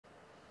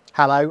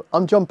Hello,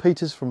 I'm John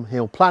Peters from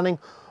Hill Planning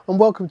and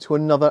welcome to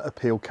another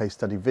appeal case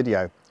study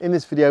video. In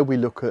this video we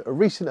look at a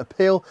recent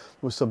appeal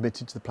that was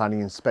submitted to the Planning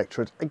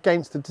Inspectorate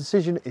against a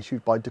decision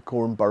issued by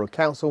Dacorum Borough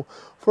Council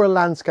for a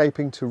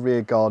landscaping to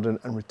rear garden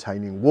and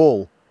retaining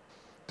wall.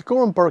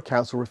 Dacorum Borough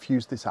Council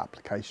refused this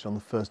application on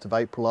the 1st of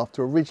April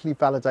after originally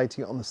validating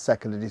it on the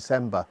 2nd of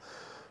December.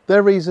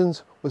 Their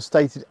reasons were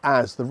stated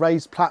as the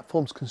raised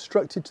platforms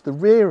constructed to the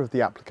rear of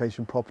the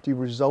application property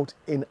result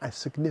in a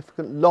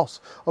significant loss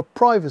of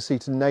privacy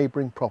to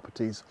neighbouring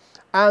properties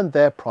and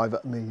their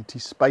private amenity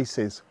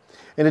spaces.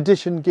 In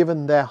addition,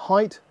 given their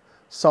height,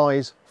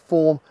 size,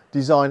 form,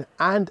 design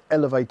and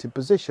elevated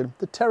position,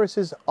 the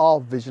terraces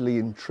are visually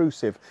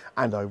intrusive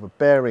and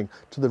overbearing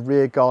to the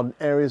rear garden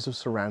areas of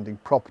surrounding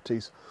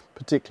properties,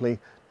 particularly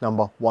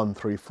number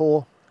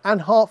 134.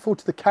 And harmful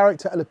to the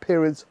character and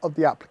appearance of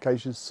the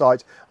application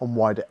site and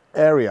wider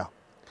area.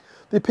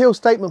 The appeal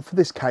statement for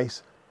this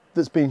case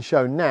that's being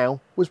shown now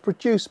was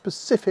produced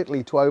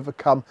specifically to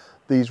overcome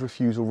these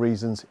refusal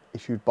reasons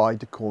issued by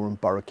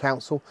Dacorum Borough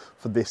Council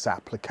for this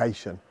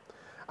application.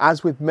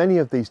 As with many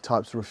of these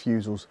types of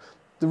refusals,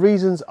 the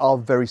reasons are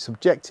very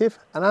subjective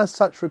and as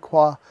such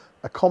require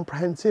a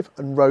comprehensive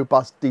and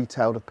robust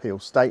detailed appeal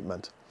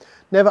statement.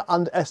 Never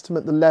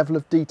underestimate the level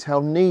of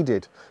detail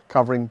needed,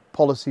 covering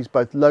policies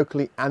both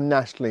locally and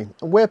nationally,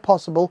 and where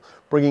possible,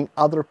 bringing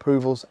other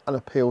approvals and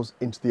appeals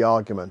into the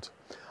argument.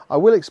 I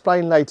will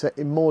explain later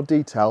in more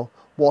detail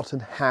what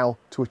and how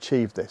to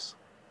achieve this.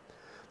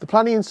 The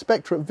Planning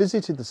Inspectorate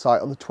visited the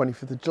site on the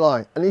 25th of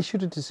July and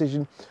issued a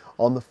decision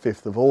on the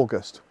 5th of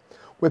August.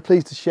 We're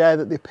pleased to share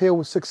that the appeal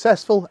was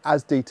successful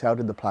as detailed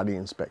in the Planning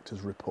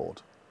Inspector's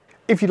report.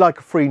 If you'd like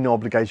a free no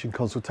obligation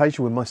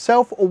consultation with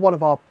myself or one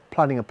of our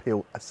planning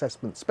appeal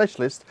assessment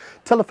specialists,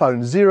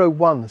 telephone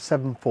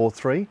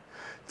 01743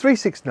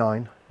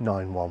 369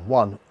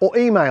 911 or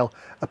email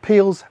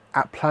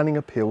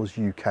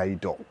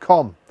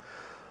appeals@planningappealsuk.com.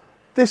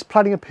 This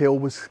planning appeal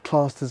was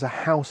classed as a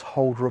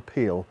householder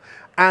appeal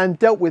and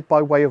dealt with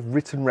by way of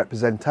written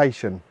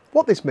representation.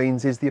 What this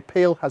means is the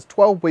appeal has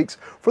 12 weeks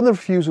from the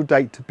refusal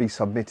date to be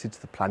submitted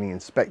to the Planning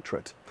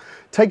Inspectorate,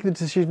 taking the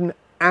decision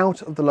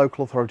out of the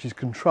local authority's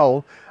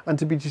control and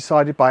to be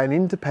decided by an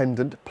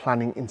independent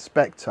planning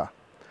inspector.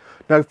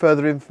 No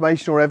further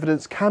information or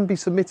evidence can be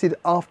submitted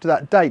after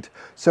that date,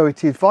 so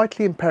it is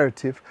vitally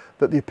imperative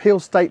that the appeal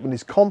statement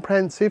is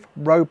comprehensive,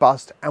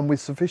 robust and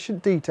with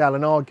sufficient detail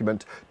and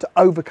argument to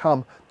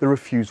overcome the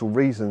refusal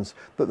reasons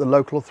that the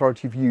local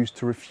authority have used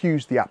to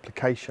refuse the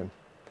application.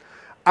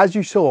 As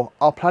you saw,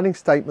 our planning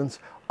statements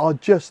are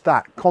just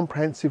that,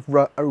 comprehensive,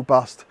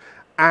 robust,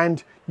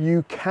 and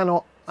you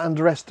cannot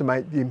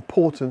underestimate the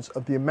importance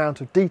of the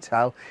amount of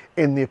detail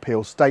in the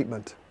appeal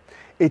statement.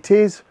 It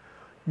is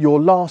your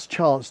last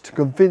chance to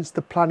convince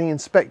the Planning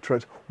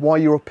Inspectorate why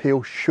your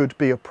appeal should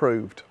be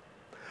approved.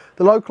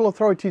 The local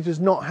authority does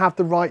not have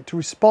the right to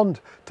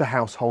respond to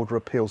householder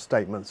appeal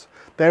statements.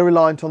 They're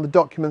reliant on the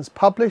documents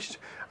published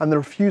and the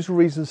refusal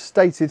reasons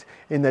stated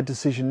in their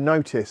decision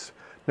notice.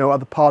 No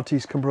other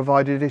parties can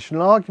provide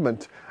additional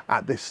argument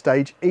at this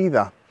stage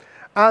either.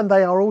 And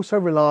they are also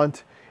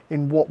reliant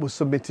in what was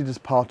submitted as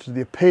part of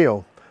the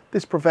appeal.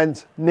 This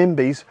prevents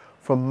NIMBYs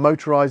from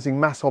motorising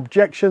mass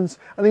objections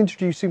and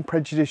introducing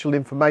prejudicial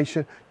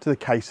information to the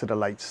case at a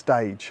late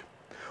stage.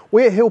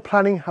 We at Hill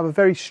Planning have a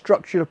very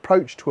structured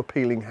approach to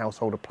appealing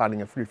householder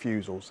planning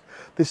refusals.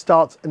 This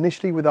starts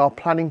initially with our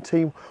planning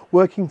team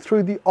working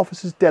through the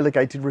officer's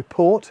delegated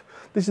report.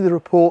 This is the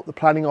report the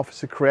planning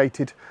officer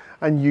created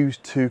and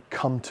used to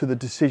come to the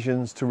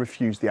decisions to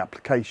refuse the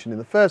application in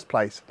the first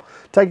place,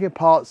 taking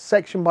apart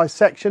section by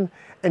section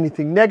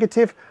anything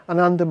negative and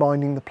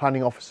undermining the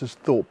planning officer's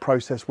thought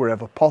process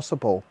wherever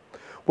possible.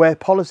 Where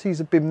policies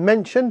have been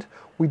mentioned,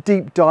 we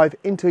deep dive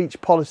into each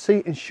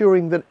policy,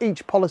 ensuring that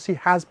each policy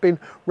has been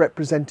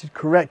represented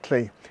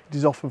correctly. It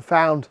is often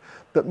found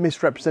that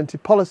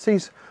misrepresented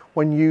policies,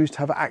 when used,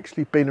 have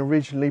actually been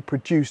originally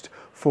produced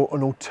for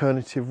an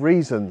alternative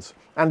reasons,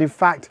 and in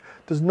fact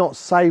does not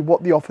say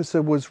what the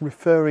officer was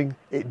referring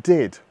it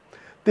did.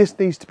 This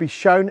needs to be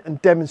shown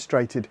and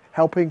demonstrated,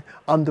 helping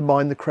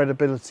undermine the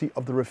credibility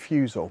of the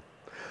refusal.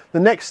 The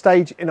next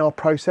stage in our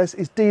process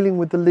is dealing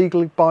with the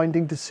legally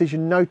binding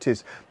decision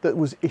notice that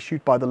was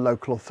issued by the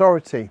local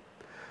authority.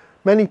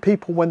 Many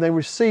people, when they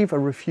receive a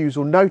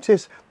refusal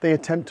notice, they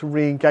attempt to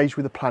re-engage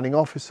with the planning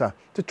officer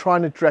to try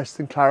and address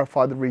and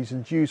clarify the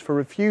reasons used for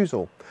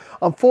refusal.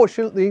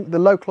 Unfortunately, the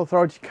local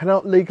authority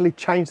cannot legally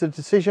change the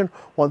decision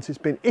once it's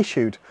been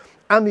issued,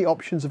 and the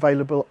options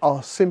available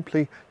are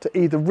simply to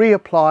either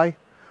reapply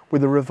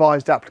with a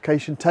revised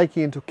application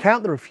taking into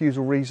account the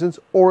refusal reasons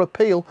or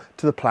appeal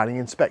to the Planning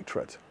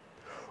Inspectorate.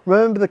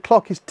 Remember, the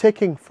clock is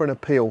ticking for an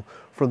appeal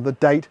from the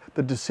date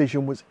the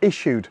decision was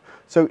issued,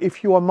 so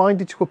if you are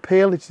minded to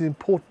appeal, it is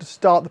important to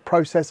start the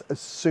process as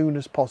soon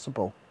as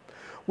possible.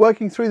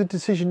 Working through the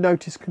decision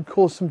notice can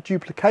cause some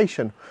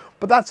duplication,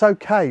 but that's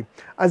okay,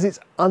 as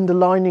it's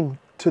underlining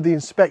to the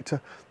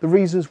inspector the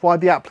reasons why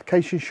the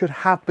application should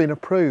have been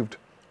approved.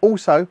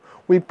 Also,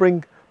 we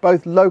bring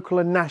both local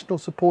and national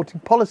supporting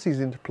policies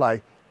into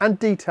play and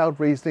detailed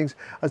reasonings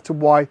as to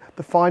why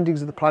the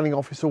findings of the planning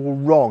officer were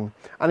wrong,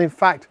 and in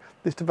fact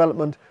this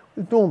development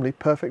is normally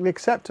perfectly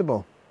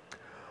acceptable.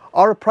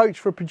 Our approach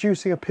for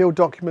producing appeal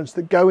documents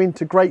that go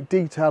into great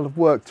detail of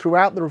work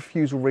throughout the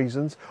refusal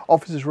reasons,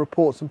 officers'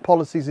 reports and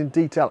policies in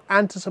detail,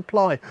 and to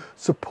supply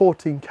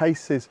supporting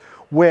cases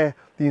where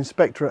the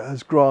inspectorate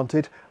has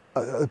granted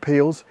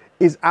appeals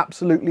is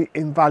absolutely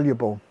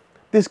invaluable.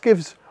 This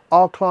gives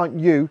our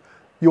client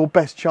your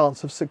best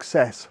chance of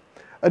success.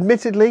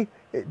 Admittedly,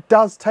 it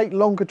does take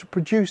longer to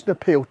produce an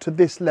appeal to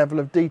this level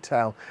of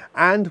detail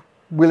and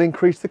will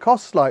increase the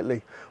cost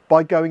slightly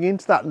by going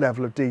into that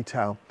level of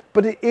detail.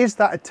 But it is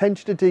that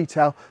attention to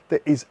detail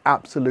that is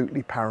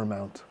absolutely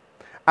paramount.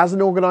 As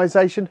an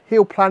organisation,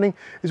 Heal Planning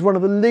is one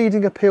of the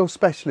leading appeal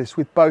specialists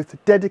with both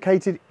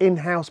dedicated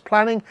in-house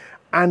planning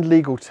and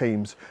legal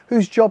teams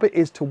whose job it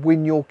is to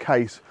win your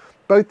case.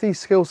 Both these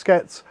skill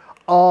sets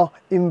are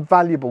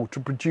invaluable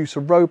to produce a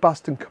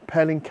robust and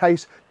compelling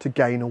case to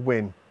gain a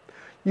win.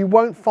 You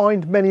won't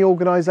find many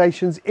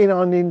organisations in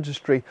our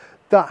industry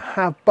that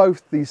have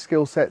both these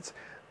skill sets,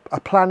 a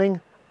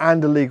planning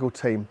and a legal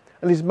team,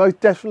 and is most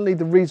definitely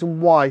the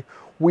reason why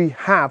we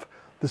have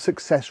the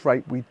success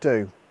rate we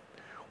do.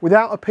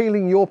 Without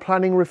appealing your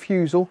planning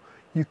refusal,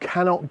 you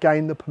cannot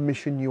gain the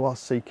permission you are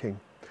seeking.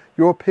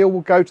 Your appeal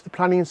will go to the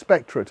Planning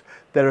Inspectorate.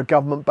 They're a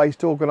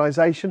government-based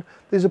organisation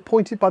that is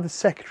appointed by the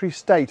Secretary of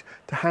State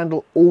to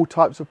handle all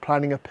types of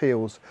planning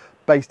appeals.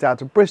 Based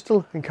out of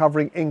Bristol and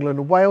covering England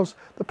and Wales,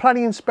 the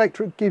Planning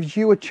Inspectorate gives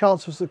you a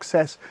chance of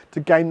success to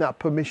gain that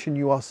permission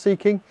you are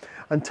seeking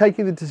and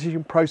taking the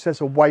decision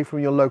process away from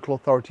your local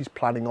authority's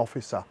planning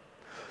officer.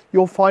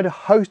 You'll find a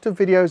host of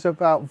videos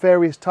about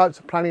various types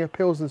of planning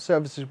appeals and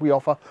services we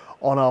offer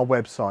on our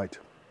website.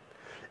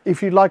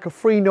 If you'd like a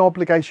free no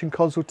obligation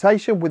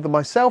consultation with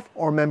myself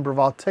or a member of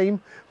our team,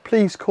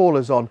 please call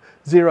us on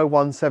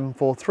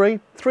 01743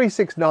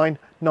 369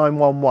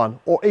 911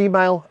 or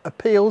email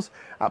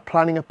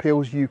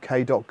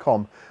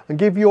appeals@planningappealsuk.com and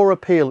give your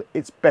appeal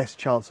its best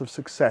chance of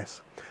success.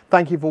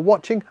 Thank you for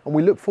watching, and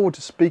we look forward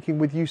to speaking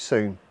with you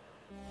soon.